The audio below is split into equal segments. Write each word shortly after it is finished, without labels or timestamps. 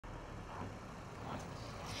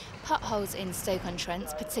Potholes in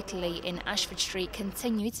Stoke-on-Trent, particularly in Ashford Street,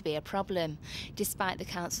 continue to be a problem. Despite the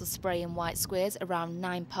council spraying white squares around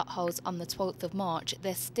 9 potholes on the 12th of March,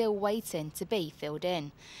 they're still waiting to be filled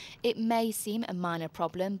in. It may seem a minor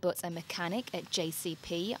problem, but a mechanic at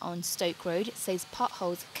JCP on Stoke Road says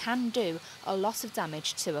potholes can do a lot of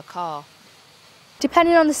damage to a car.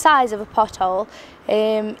 Depending on the size of a pothole,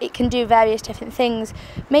 it can do various different things.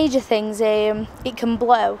 Major things, it can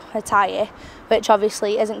blow a tyre, which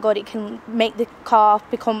obviously isn't good. It can make the car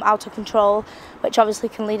become out of control, which obviously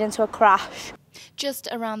can lead into a crash. Just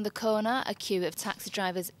around the corner, a queue of taxi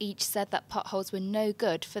drivers each said that potholes were no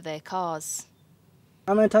good for their cars.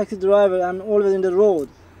 I'm a taxi driver, I'm always in the road.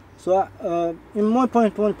 So in my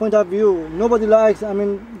point of view, nobody likes,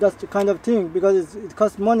 that kind of thing because it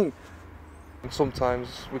costs money. Sometimes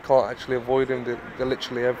we can't actually avoid them, they're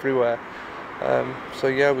literally everywhere. So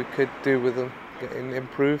yeah, we could do with them getting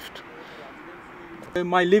improved.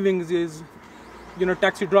 My living is,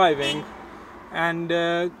 taxi driving, and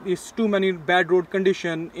there's too many bad road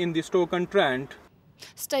condition in the Stoke-on-Trent.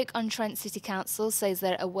 Stoke-on-Trent City Council says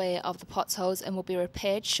they're aware of the potholes and will be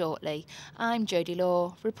repaired shortly. I'm Jodi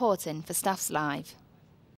Law, reporting for Staffs Live.